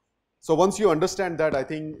 So once you understand that, I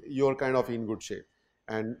think you're kind of in good shape,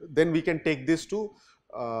 and then we can take this to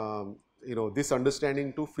this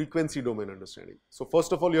understanding to frequency domain understanding. So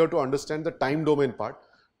first of all, you have to understand the time domain part.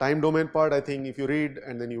 Time domain part, I think if you read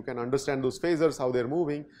and then you can understand those phasors, how they're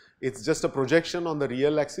moving, it's just a projection on the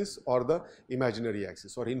real axis or the imaginary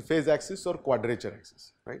axis, or in phase axis or quadrature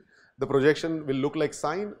axis, right? The projection will look like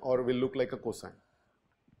sine or will look like a cosine.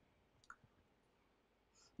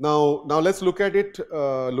 Now let's look at it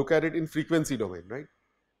in frequency domain, right?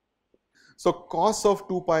 So cos of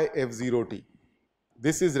 2 pi f0t,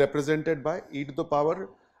 this is represented by e to the power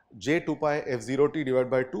j 2 pi f0t divided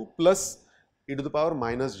by 2 plus e to the power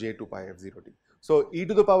minus j 2 pi f0t. So e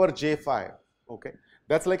to the power j phi, okay,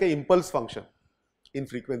 that's like an impulse function in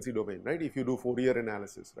frequency domain, right? If you do Fourier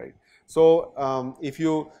analysis, right? So if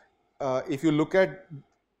you look at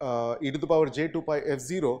e to the power j 2 pi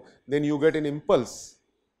f0, then you get an impulse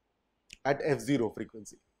at f0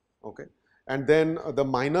 frequency, okay, and then the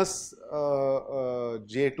minus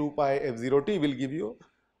j2 pi f0t will give you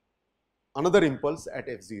another impulse at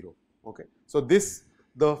f0, okay. So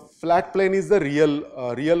the flat plane is the real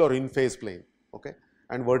or in phase plane, okay,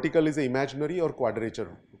 and vertical is the imaginary or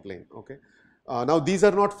quadrature plane, okay. Now these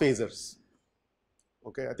are not phasors,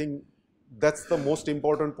 okay. I think that's the most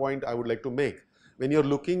important point I would like to make. When you're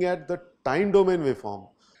looking at the time domain waveform,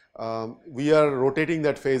 we are rotating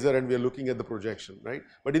that phasor and we are looking at the projection, right?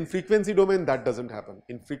 But in frequency domain, that doesn't happen.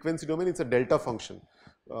 In frequency domain, it's a delta function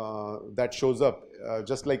that shows up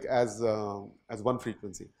just like as one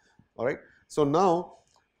frequency. All right. So now,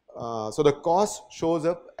 so the cos shows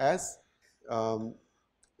up as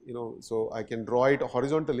so I can draw it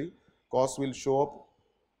horizontally. Cos will show up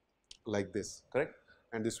like this, correct?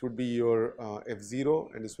 And this would be your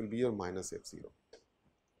f0, and this will be your minus f0.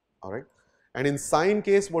 All right. And in sine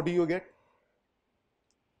case, what do you get?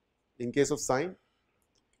 In case of sine,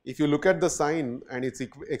 if you look at the sine and its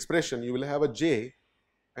expression, you will have a j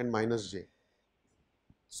and minus j.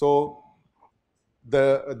 So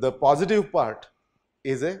the positive part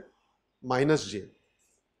is a minus j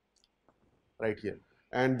right here,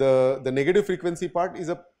 and the negative frequency part is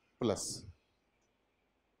a plus.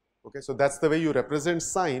 Okay, so that's the way you represent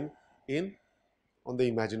sine on the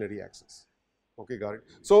imaginary axis. Okay, got it.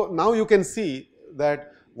 So now you can see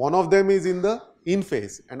that one of them is in the in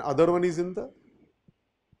phase and other one is in the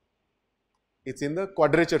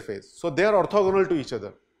quadrature phase. So they are orthogonal to each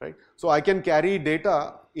other, right? So I can carry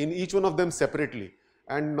data in each one of them separately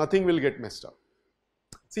and nothing will get messed up.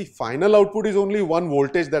 See, final output is only one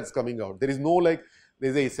voltage that's coming out. There is no like there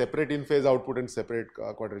is a separate in phase output and separate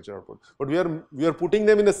quadrature output. But we are putting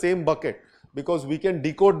them in the same bucket because we can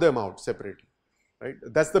decode them out separately. Right?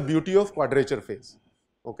 That's the beauty of quadrature phase,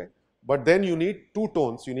 okay. But then you need two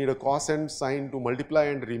tones, you need a cos and sine to multiply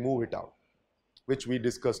and remove it out, which we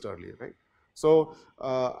discussed earlier, right? So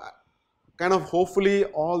kind of hopefully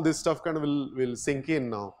all this stuff kind of will sink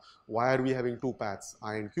in now. Why are we having two paths,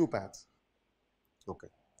 I and Q paths? Okay,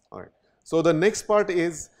 all right. So the next part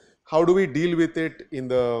is how do we deal with it in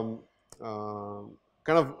the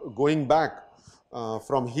kind of going back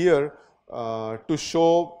from here. To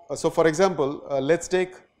show, so for example, let's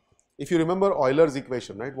take, if you remember Euler's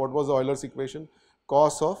equation, right? What was Euler's equation?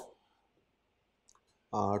 Cos of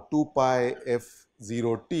 2 pi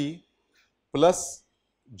f0t plus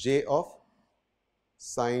j of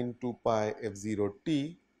sine 2 pi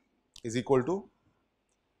f0t is equal to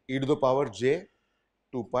e to the power j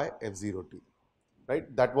 2 pi f0t,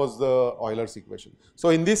 right? That was the Euler's equation.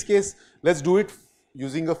 So in this case, let's do it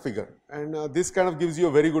using a figure, and this kind of gives you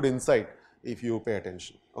a very good insight if you pay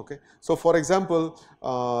attention, okay. So for example,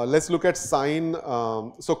 let's look at sine,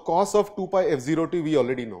 so cos of 2 pi f0t we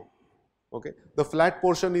already know, okay. The flat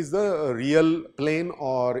portion is the real plane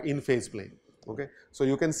or in phase plane, okay. So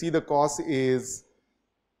you can see the cos is,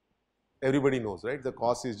 everybody knows, right? The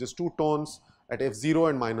cos is just two tones at f0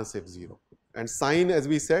 and minus f0, and sine, as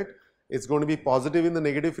we said, it's going to be positive in the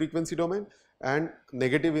negative frequency domain and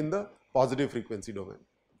negative in the positive frequency domain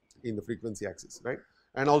in the frequency axis, right?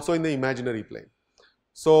 And also in the imaginary plane.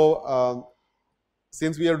 So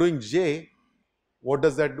since we are doing J, what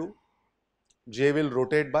does that do? J will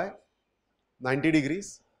rotate by 90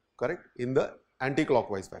 degrees, correct, in the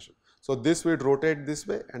anti-clockwise fashion. So this would rotate this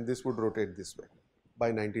way and this would rotate this way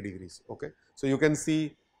by 90 degrees, okay. So you can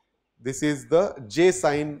see this is the J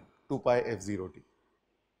sine 2 pi f0t.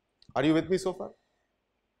 Are you with me so far?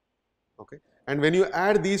 Okay. And when you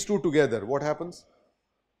add these two together, what happens?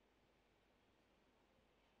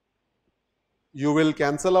 You will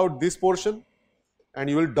cancel out this portion and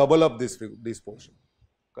you will double up this portion,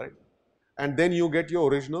 correct? And then you get your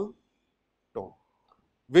original tone,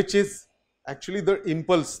 which is actually the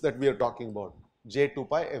impulse that we are talking about, J2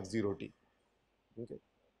 pi f0t. Okay.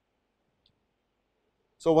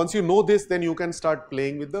 So once you know this, then you can start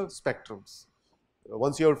playing with the spectrums.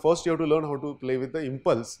 Once you have to learn how to play with the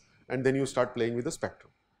impulse, and then you start playing with the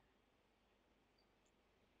spectrum.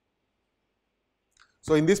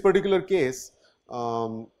 So in this particular case,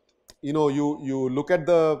 you look at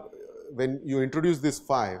when you introduce this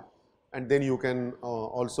phi, and then you can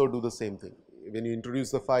also do the same thing. When you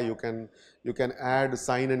introduce the phi, you can add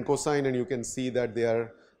sine and cosine, and you can see that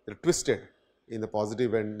they're twisted in the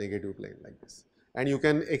positive and negative plane like this. And you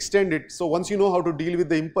can extend it. So once you know how to deal with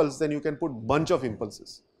the impulse, then you can put bunch of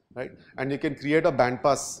impulses, right? And you can create a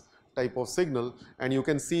bandpass type of signal, and you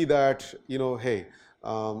can see that, hey,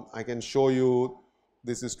 I can show you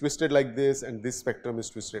this is twisted like this, and this spectrum is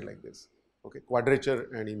twisted like this, okay, quadrature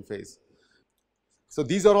and in phase. So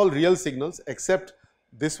these are all real signals, except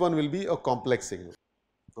this one will be a complex signal,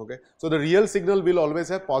 okay. So the real signal will always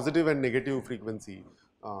have positive and negative frequency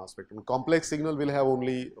spectrum. Complex signal will have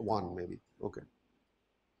only one, maybe, okay.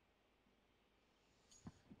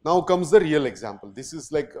 Now comes the real example. This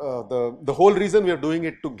is like the whole reason we are doing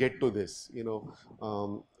it, to get to this.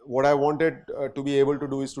 What I wanted to be able to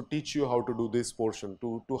do is to teach you how to do this portion.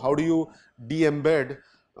 To how do you de-embed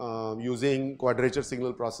using quadrature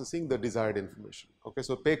signal processing the desired information. Okay,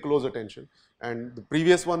 so pay close attention. And the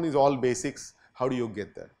previous one is all basics. How do you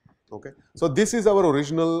get there? Okay, so this is our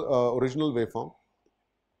original waveform.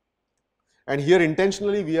 And here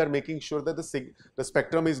intentionally we are making sure that the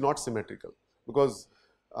spectrum is not symmetrical, because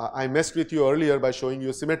I messed with you earlier by showing you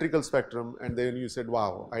a symmetrical spectrum, and then you said,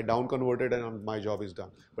 wow, I down converted and my job is done.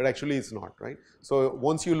 But actually it's not, right? So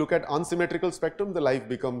once you look at unsymmetrical spectrum, the life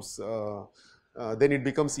becomes, then it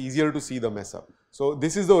becomes easier to see the mess up. So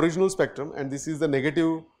this is the original spectrum, and this is the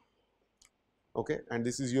negative, okay, and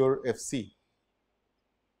this is your FC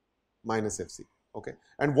minus FC, okay.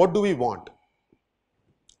 And what do we want?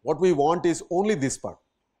 What we want is only this part,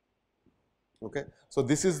 okay. So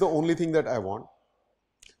this is the only thing that I want.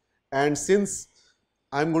 And since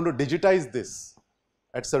I'm going to digitize this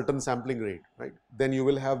at certain sampling rate, right, then you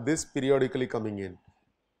will have this periodically coming in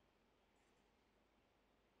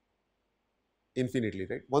infinitely,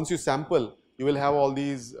 right. Once you sample, you will have all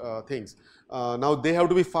these things. Now they have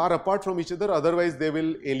to be far apart from each other, otherwise they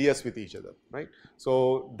will alias with each other, right.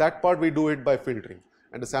 So that part we do it by filtering,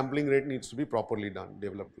 and the sampling rate needs to be properly done,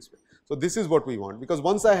 developed this way. So this is what we want, because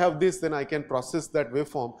once I have this, then I can process that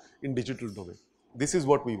waveform in digital domain. This is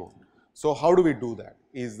what we want. So how do we do that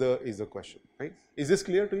is the question, right? Is this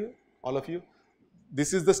clear to you, all of you?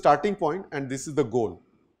 This is the starting point and this is the goal.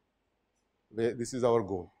 This is our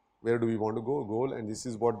goal. Where do we want to go? Goal, and this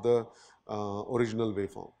is what the original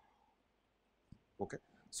waveform. Okay.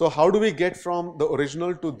 So how do we get from the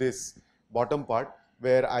original to this bottom part,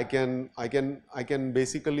 where I can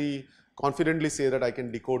basically confidently say that I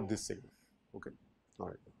can decode this signal? Okay. All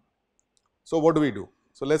right. So what do we do?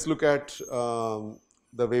 So let's look at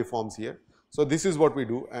the waveforms here. So this is what we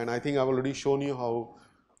do, and I think I've already shown you how.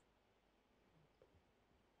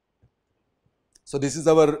 So this is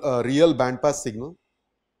our real bandpass signal,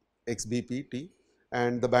 XBPT,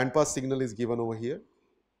 and the bandpass signal is given over here.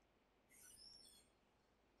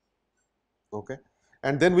 Okay,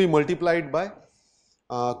 and then we multiply it by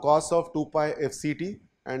cos of 2 pi FCT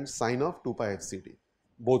and sine of 2 pi FCT,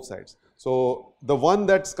 both sides. So the one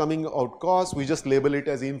that's coming out cos, we just label it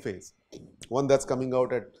as in phase. One that's coming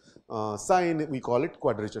out at sine, we call it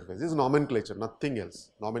quadrature phase. This is nomenclature, nothing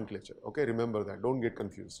else, nomenclature. Okay, remember that, don't get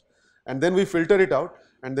confused. And then we filter it out,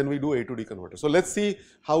 and then we do A to D converter. So let's see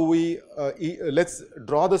how we, let's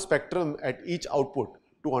draw the spectrum at each output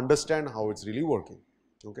to understand how it's really working.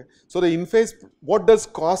 Okay, so the in phase, what does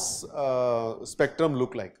cos spectrum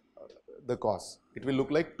look like? The cos, it will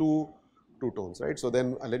look like two tones, right? So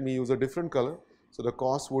then let me use a different color. So the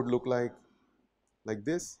cos would look like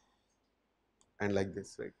this and like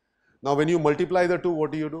this, right? Now when you multiply the two,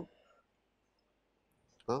 what do you do?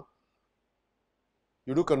 Huh?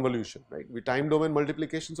 You do convolution, right? We time domain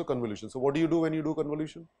multiplication, so convolution. So what do you do when you do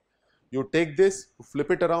convolution? You take this,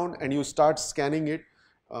 flip it around, and you start scanning it,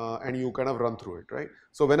 and you kind of run through it, right?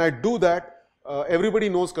 So when I do that, everybody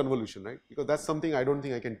knows convolution, right? Because that's something I don't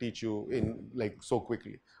think I can teach you in like so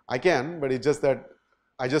quickly. I can, but it's just that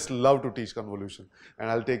I just love to teach convolution, and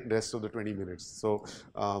I'll take the rest of the 20 minutes. So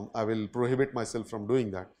I will prohibit myself from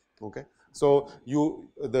doing that, okay? So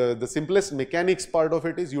the simplest mechanics part of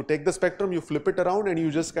it is you take the spectrum, you flip it around, and you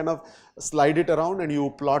just kind of slide it around, and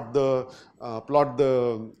you plot the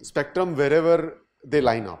spectrum wherever they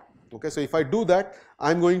line up. Okay, so if I do that,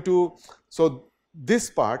 I'm going to, so this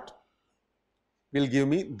part will give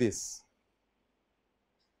me this.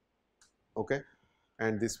 Okay,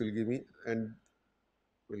 and this will give me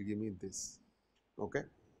this. Okay,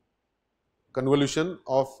 convolution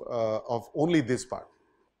of only this part.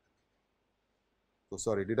 So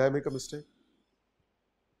sorry, did I make a mistake?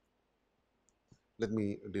 Let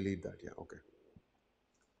me delete that. Yeah, okay.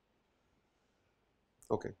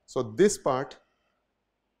 Okay, so this part,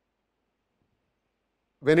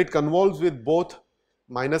 when it convolves with both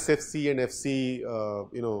minus FC and FC,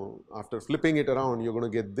 after flipping it around, you're going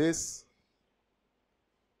to get this.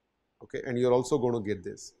 Okay, and you're also going to get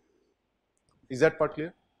this. Is that part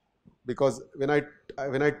clear? Because when I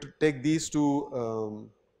take these two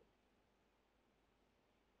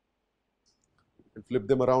and flip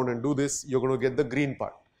them around and do this, you're going to get the green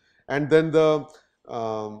part. And then the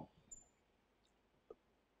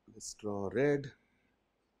let's draw red,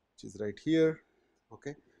 which is right here.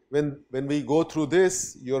 Okay, when we go through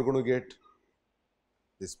this, you're going to get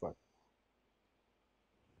this part.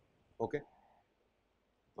 Okay,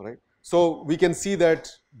 all right. So we can see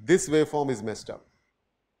that this waveform is messed up.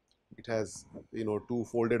 It has, two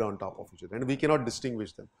folded on top of each other, and we cannot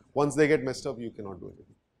distinguish them. Once they get messed up, you cannot do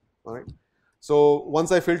anything. All right. So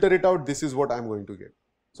once I filter it out, this is what I'm going to get.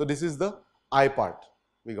 So this is the I part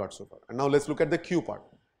we got so far. And now let's look at the Q part.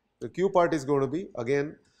 The Q part is going to be,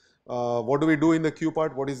 again, what do we do in the Q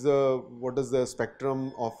part? What does the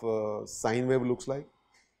spectrum of sine wave looks like?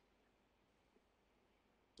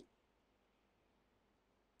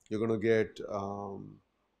 You're going to get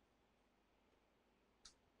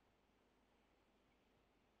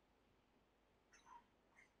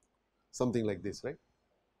something like this, right?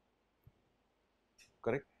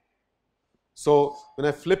 Correct? So when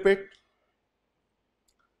I flip it,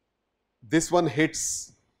 this one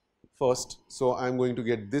hits first, so I'm going to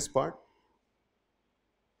get this part,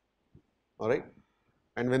 all right?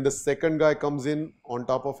 And when the second guy comes in on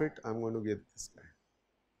top of it, I'm going to get this guy.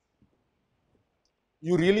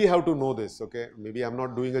 You really have to know this, okay? Maybe I'm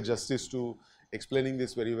not doing a justice to explaining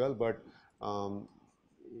this very well, but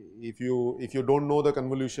if you don't know the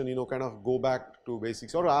convolution, kind of go back to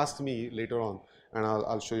basics or ask me later on, and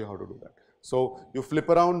I'll show you how to do that. So you flip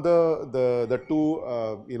around the two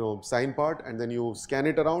sine part, and then you scan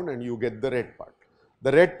it around, and you get the red part.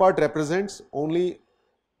 The red part represents only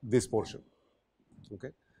this portion, okay?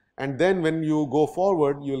 And then when you go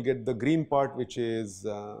forward, you will get the green part, which is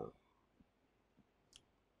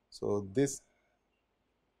so this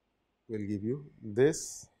will give you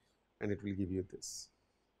this, and it will give you this.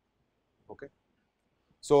 Okay.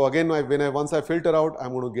 So again, once I filter out,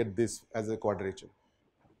 I'm going to get this as a quadrature.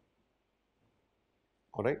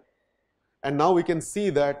 All right. And now we can see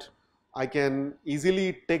that I can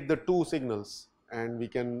easily take the two signals, and we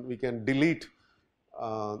can delete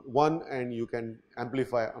one, and you can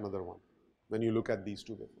amplify another one when you look at these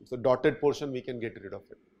two waveforms. The dotted portion, we can get rid of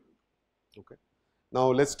it. Okay. Now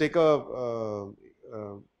let's take is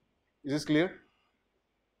this clear?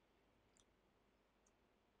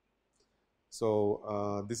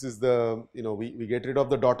 So this is the, we get rid of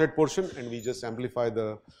the dotted portion, and we just amplify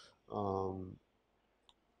the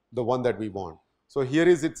one that we want. So here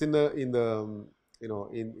it's in the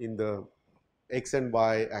x and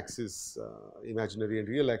y axis, imaginary and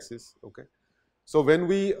real axis. Okay. So when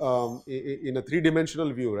we in a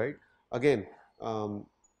three-dimensional view, right? Again,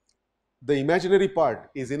 the imaginary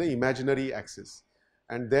part is in an imaginary axis,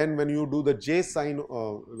 and then when you do the j sine,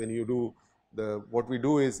 when you do what we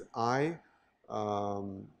do is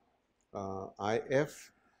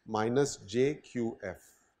if minus jqf.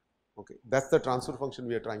 Okay, that's the transfer function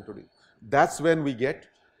we are trying to do. That's when we get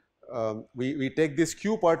we take this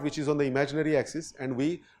q part, which is on the imaginary axis, and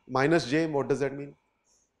we minus j. What does that mean?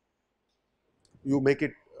 You make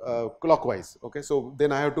it clockwise. Okay, so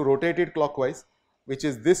then I have to rotate it clockwise, which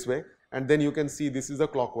is this way, and then you can see this is a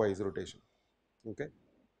clockwise rotation. Okay,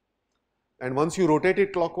 and once you rotate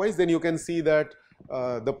it clockwise, then you can see that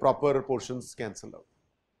the proper portions cancel out.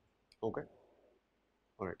 Okay,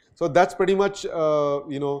 All right. So that's pretty much,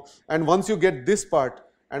 and once you get this part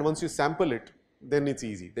and once you sample it, then it's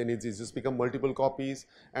easy. Then it's just become multiple copies.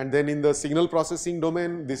 And then in the signal processing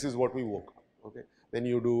domain, this is what we work on. Okay. Then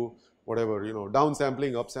you do whatever,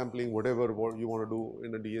 downsampling, upsampling, whatever you want to do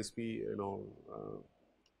in a DSP,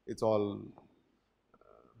 it's all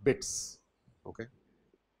bits. Okay.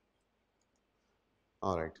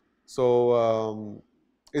 All right. So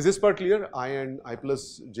is this part clear? I and I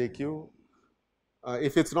plus JQ.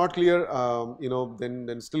 If it's not clear,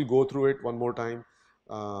 then still go through it one more time,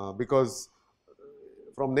 because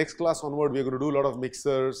from next class onward, we're going to do a lot of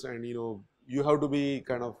mixers, and you have to be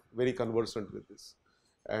kind of very conversant with this.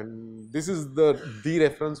 And this is the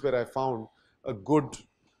reference where I found a good.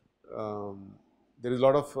 There is a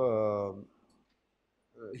lot of.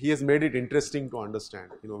 He has made it interesting to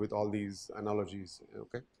understand, with all these analogies.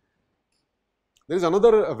 Okay. There is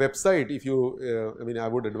another website, if you, I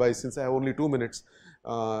would advise, since I have only 2 minutes,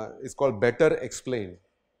 it's called Better Explained.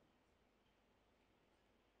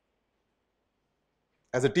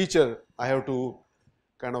 As a teacher, I have to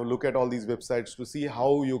kind of look at all these websites to see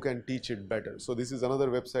how you can teach it better. So this is another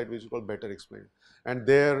website which is called Better Explained. And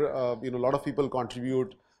there, a lot of people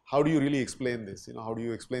contribute. How do you really explain this? How do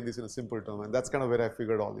you explain this in a simple term? And that's kind of where I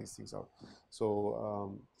figured all these things out.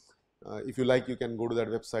 So if you like, you can go to that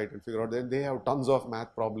website and figure out. Then they have tons of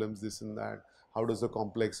math problems, this and that. How does the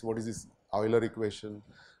complex, what is this Euler equation?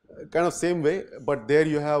 Kind of same way, but there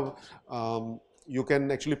you have, you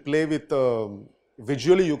can actually play with,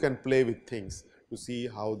 visually you can play with things to see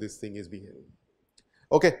how this thing is behaving.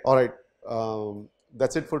 Okay, all right.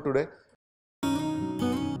 That's it for today.